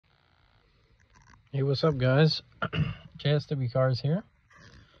Hey, what's up, guys? JSW Cars here.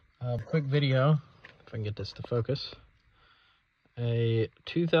 Quick video, if I can get this to focus. A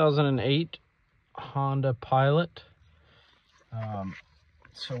 2008 Honda Pilot.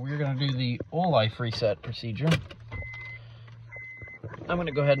 So we're going to do the oil life reset procedure. I'm going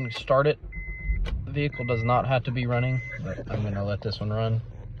to go ahead and start it. The vehicle does not have to be running, but I'm going to let this one run.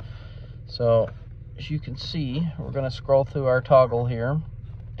 So as you can see, we're going to scroll through our toggle here.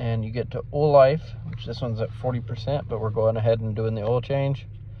 And you get to oil life, which this one's at 40%, but we're going ahead and doing the oil change.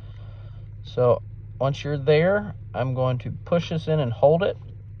 So once you're there, I'm going to push this in and hold it,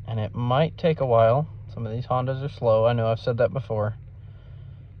 and it might take a while. Some of these Hondas are slow. I know I've said that before.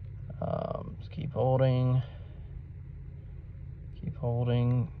 Just keep holding. Keep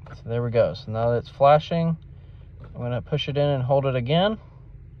holding. So there we go. So now that it's flashing, I'm going to push it in and hold it again.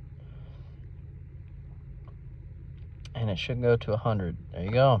 And it should go to 100. There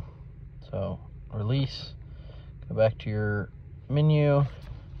you go. So release, go back to your menu. I'm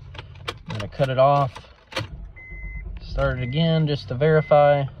gonna cut it off, start it again just to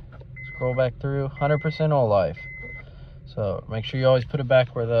verify, scroll back through. 100% oil life. So make sure you always put it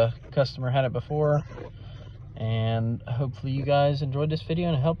back where the customer had it before. And hopefully you guys enjoyed this video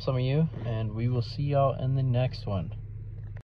and it helped some of you, and we will see y'all in the next one.